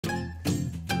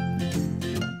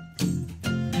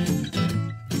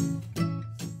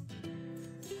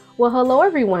Well, hello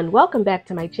everyone. Welcome back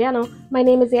to my channel. My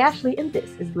name is Ashley and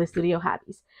this is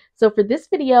BlissStudioHobbies. So for this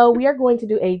video, we are going to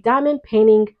do a diamond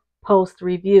painting post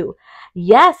review.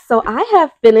 Yes, so I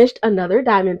have finished another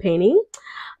diamond painting.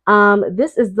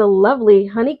 This is the lovely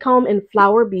Honeycomb and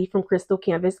Flower Bee from Crystal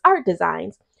Canvas Art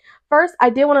Designs. First, I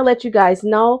did want to let you guys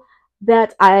know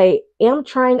that I am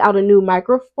trying out a new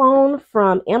microphone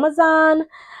from Amazon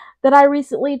that I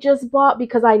recently just bought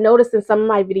because I noticed in some of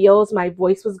my videos my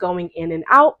voice was going in and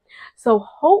out. So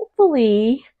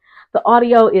hopefully the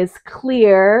audio is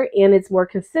clear and it's more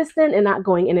consistent and not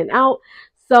going in and out.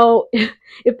 So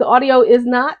if the audio is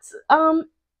not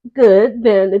good,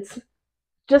 then it's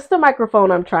just the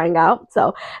microphone I'm trying out.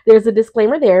 So there's a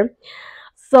disclaimer there.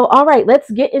 So all right,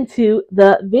 let's get into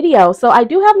the video. So I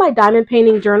do have my diamond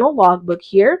painting journal logbook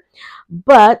here,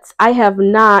 but I have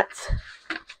not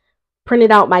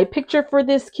printed out my picture for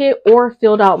this kit or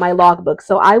filled out my logbook,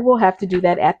 so I will have to do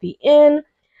that at the end.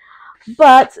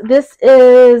 But this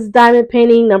is diamond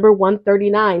painting number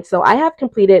 139, so I have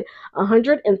completed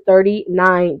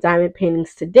 139 diamond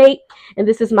paintings to date, and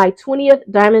this is my 20th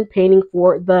diamond painting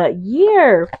for the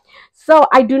year. So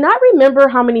I do not remember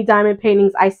how many diamond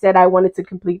paintings I said I wanted to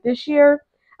complete this year.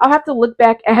 I'll have to look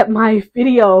back at my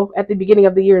video at the beginning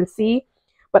of the year and see,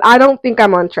 but I don't think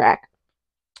I'm on track.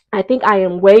 I think I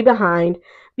am way behind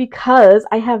because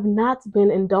I have not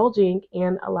been indulging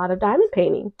in a lot of diamond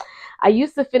painting. I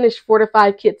used to finish 4 to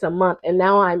 5 kits a month, and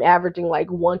now I'm averaging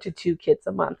like 1 to 2 kits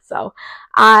a month. So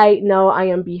I know I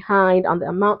am behind on the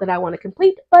amount that I want to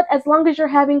complete, but as long as you're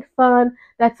having fun,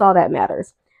 that's all that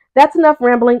matters. That's enough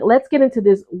rambling. Let's get into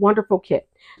this wonderful kit.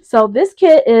 So this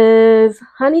kit is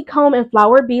Honeycomb and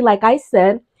Flower Bee, like I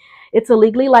said. It's a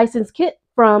legally licensed kit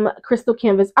from Crystal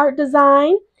Canvas Art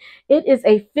Design. It is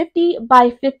a 50 by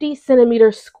 50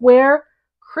 centimeter square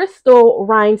crystal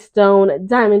rhinestone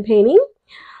diamond painting.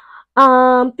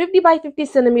 50 by 50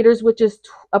 centimeters, which is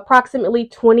approximately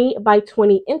 20 by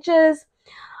 20 inches.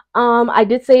 I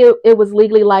did say it was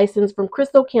legally licensed from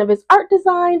Crystal Canvas Art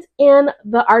Designs, and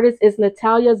the artist is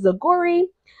Natalia Zagori.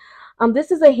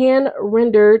 This is a hand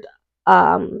rendered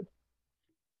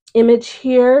image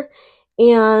here,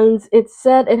 and it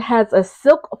said it has a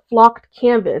silk flocked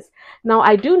canvas. Now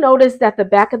I do notice that the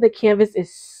back of the canvas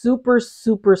is super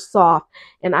soft,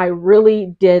 and I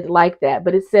really did like that,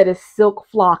 but it said it's silk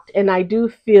flocked, and I do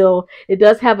feel it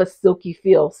does have a silky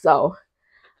feel, so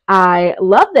I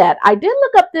love that. I did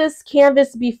look up this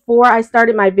canvas before I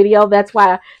started my video. That's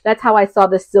how I saw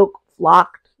the silk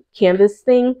flocked canvas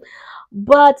thing,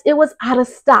 but it was out of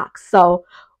stock, so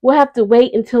we'll have to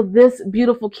wait until this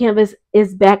beautiful canvas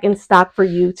is back in stock for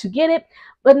you to get it.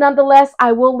 But nonetheless,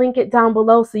 I will link it down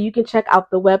below so you can check out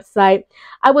the website.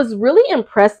 I was really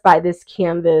impressed by this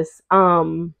canvas.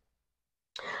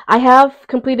 I have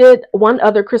completed one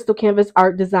other Crystal Canvas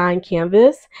Art Design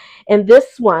canvas, and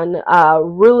this one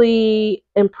really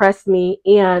impressed me,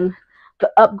 and the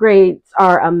upgrades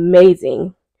are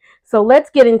amazing. So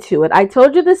let's get into it. I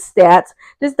told you the stats.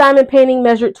 This diamond painting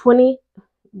measured 20.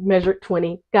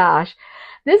 Gosh,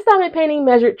 this diamond painting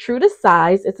measured true to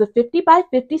size. It's a 50 by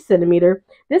 50 centimeter.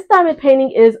 This diamond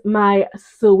painting is my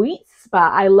sweet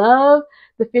spot. I love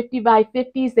the 50 by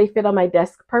 50s. They fit on my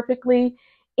desk perfectly,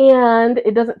 and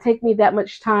it doesn't take me that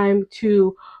much time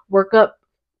to work up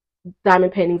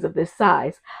diamond paintings of this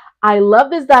size. I love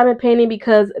this diamond painting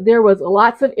because there was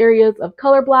lots of areas of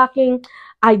color blocking.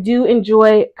 I do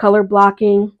enjoy color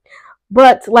blocking,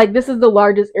 but like this is the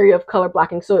largest area of color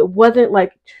blocking, so it wasn't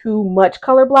like too much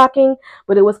color blocking,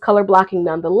 but it was color blocking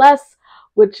nonetheless,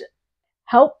 which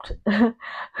helped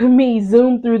me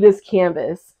zoom through this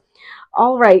canvas.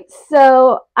 All right,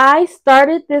 so I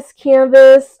started this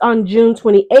canvas on June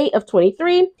 28 of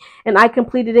 23, and I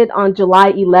completed it on July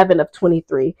 11 of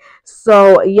 23.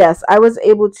 So yes, I was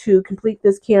able to complete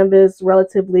this canvas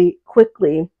relatively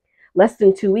quickly, less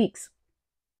than 2 weeks.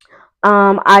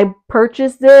 I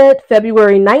purchased it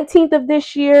February 19th of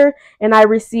this year, and I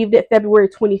received it February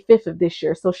 25th of this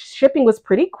year. So shipping was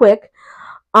pretty quick.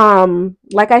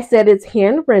 Like I said, it's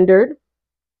hand rendered.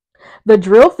 The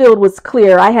drill field was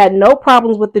clear. I had no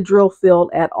problems with the drill field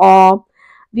at all.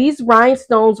 These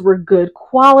rhinestones were good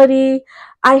quality.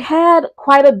 I had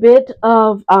quite a bit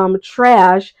of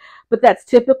trash, but that's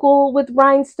typical with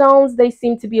rhinestones. They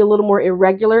seem to be a little more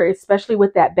irregular, especially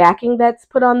with that backing that's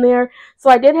put on there. So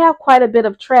I did have quite a bit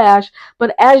of trash,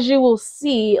 but as you will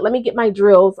see, let me get my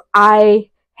drills. I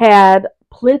had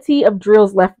plenty of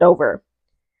drills left over.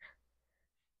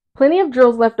 Plenty of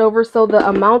drills left over, so the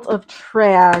amount of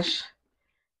trash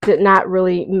did not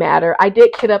really matter. I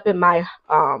did kit up in my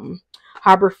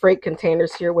Harbor Freight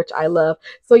containers here, which I love.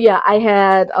 So yeah, I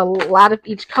had a lot of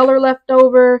each color left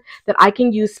over that I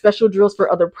can use special drills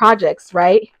for other projects,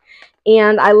 right?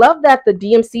 And I love that the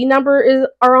DMC number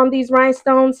are on these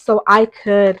rhinestones, so I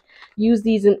could use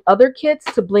these in other kits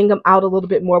to bling them out a little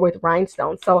bit more with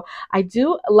rhinestones. So I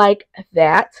do like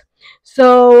that.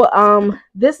 So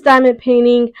this diamond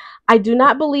painting, I do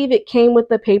not believe it came with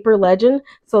the paper legend,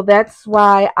 so that's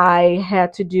why I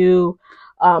had to do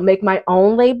make my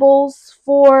own labels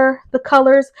for the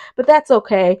colors, but that's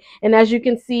okay. And as you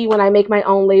can see, when I make my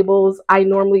own labels, I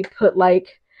normally put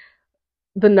like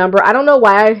the number. I don't know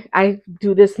why I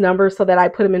do this number so that I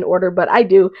put them in order, but I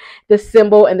do the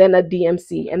symbol and then a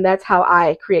DMC, and that's how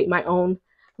I create my own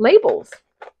labels.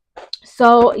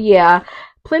 So yeah,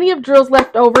 plenty of drills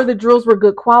left over. The drills were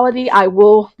good quality. I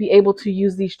will be able to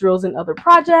use these drills in other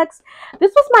projects.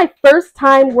 This was my first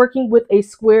time working with a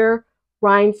square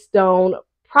rhinestone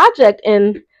project,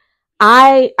 and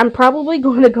I'm probably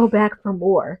going to go back for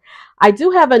more. I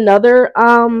do have another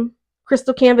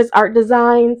crystal canvas art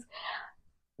designs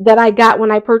that I got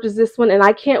when I purchased this one, and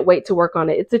I can't wait to work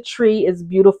on it. It's a tree. It's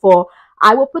beautiful.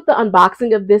 I will put the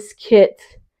unboxing of this kit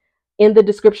in the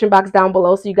description box down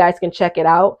below so you guys can check it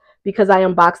out, because I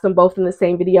unboxed them both in the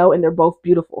same video and they're both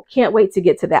beautiful. Can't wait to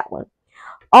get to that one.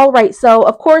 All right, so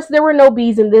of course there were no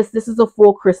bees in this. This is a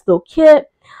full crystal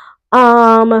kit.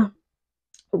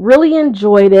 Really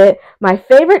enjoyed it. My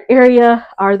favorite area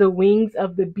are the wings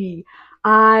of the bee.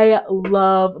 I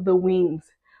love the wings.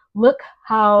 Look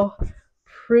how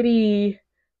pretty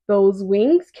those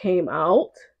wings came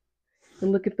out.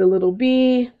 And look at the little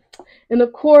bee. And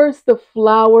of course the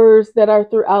flowers that are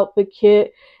throughout the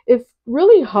kit. It's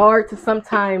really hard to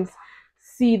sometimes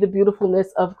see the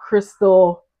beautifulness of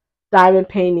crystal diamond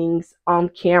paintings on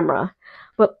camera.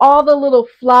 But all the little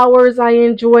flowers I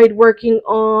enjoyed working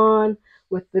on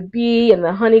with the bee and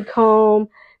the honeycomb.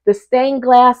 The stained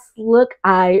glass look,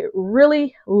 I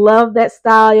really love that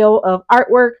style of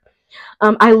artwork.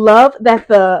 I love that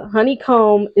the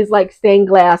honeycomb is like stained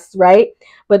glass, right?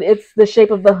 But it's the shape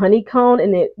of the honeycomb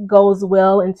and it goes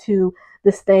well into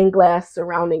the stained glass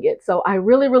surrounding it. So I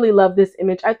really, really love this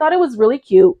image. I thought it was really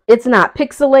cute. It's not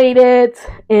pixelated,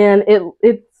 and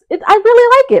I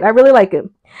really like it. I really like it.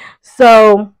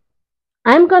 So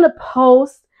I'm gonna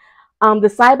post the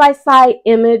side-by-side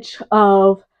image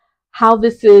of how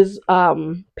this is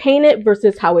painted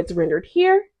versus how it's rendered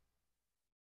here.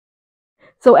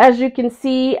 So as you can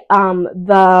see,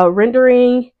 the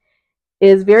rendering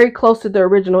is very close to the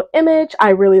original image. I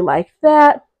really like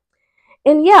that.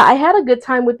 And yeah, I had a good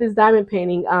time with this diamond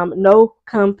painting. No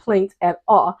complaints at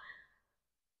all.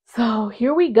 So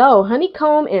here we go.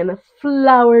 Honeycomb and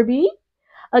flower bee.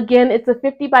 Again, it's a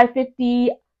 50 by 50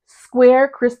 square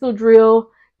crystal drill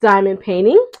diamond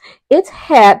painting. It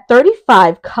had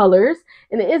 35 colors,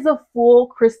 and it is a full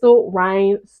crystal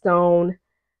rhinestone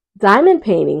diamond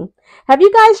painting. Have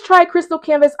you guys tried Crystal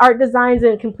Canvas Art Designs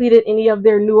and completed any of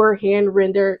their newer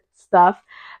hand-rendered stuff?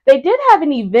 They did have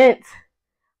an event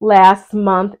last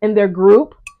month in their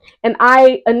group, and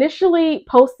I initially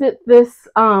posted this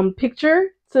picture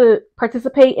to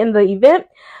participate in the event,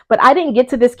 but I didn't get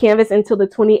to this canvas until the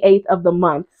 28th of the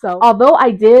month. So although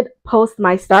I did post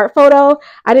my start photo,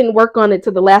 I didn't work on it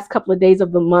till the last couple of days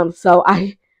of the month. So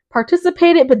I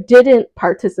participated but didn't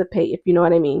participate, if you know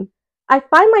what I mean. I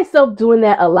find myself doing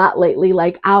that a lot lately.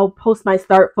 Like, I'll post my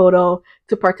start photo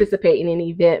to participate in an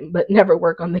event, but never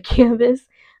work on the canvas.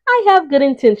 I have good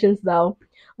intentions though.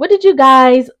 What did you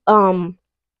guys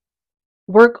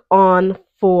work on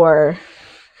for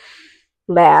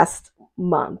last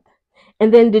month?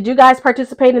 And then did you guys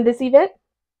participate in this event?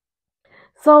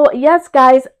 So yes,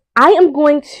 guys, I am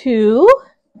going to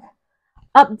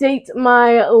update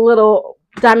my little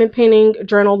diamond painting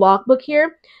journal logbook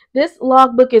here. This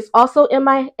logbook is also in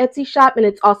my Etsy shop, and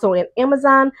it's also on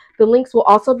Amazon. The links will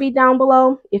also be down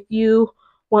below if you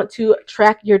want to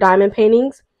track your diamond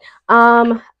paintings.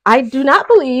 I do not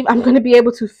believe I'm going to be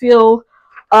able to fill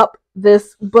up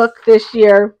this book this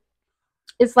year.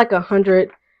 It's like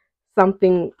 100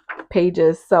 something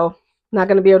pages, so I'm not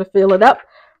going to be able to fill it up.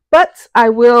 But I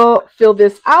will fill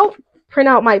this out, print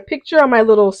out my picture on my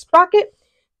little sprocket,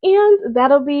 and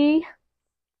that'll be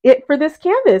it for this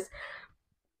canvas.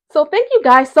 So thank you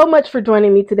guys so much for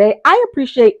joining me today. I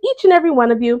appreciate each and every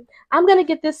one of you. I'm going to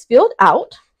get this filled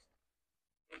out.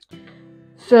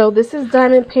 So this is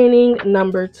diamond painting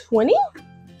number 20.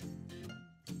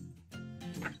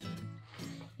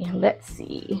 And let's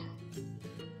see.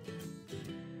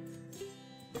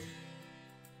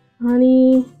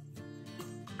 Honey,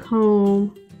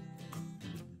 comb,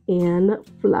 and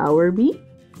flower bee.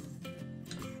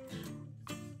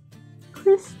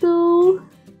 Crystal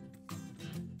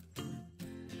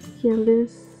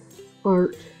Canvas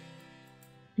Art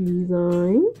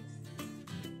Designs.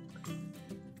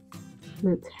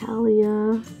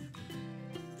 Natalia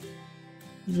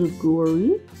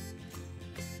Zagori.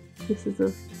 This is a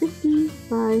 50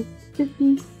 by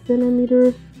 50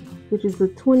 centimeter, which is a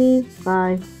 20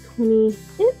 by 20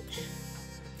 inch.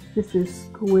 This is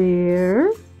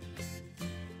square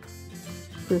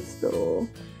crystal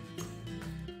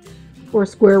or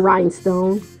square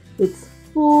rhinestone. It's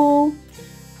full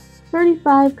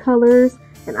 35 colors,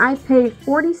 and I paid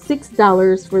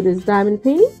 $46 for this diamond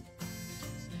painting.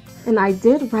 And I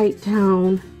did write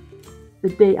down the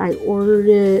day I ordered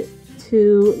it,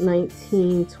 to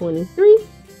 1923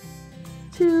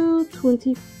 to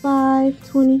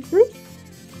 2523.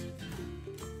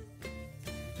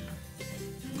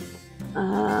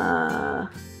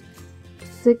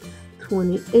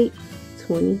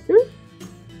 6/28/23.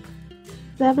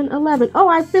 7/11. Oh,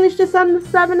 I finished this on the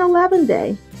 7/11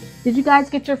 day. Did you guys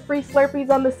get your free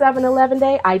Slurpees on the 7/11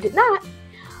 day? I did not.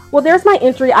 Well, there's my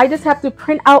entry. I just have to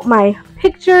print out my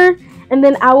picture and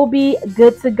then I will be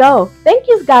good to go. Thank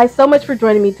you guys so much for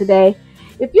joining me today.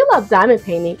 If you love diamond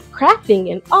painting,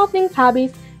 crafting, and all things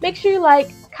hobbies, make sure you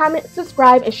like, comment,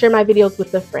 subscribe, and share my videos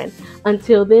with a friend.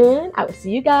 Until then, I will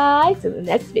see you guys in the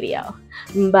next video.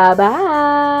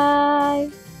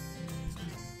 Bye-bye.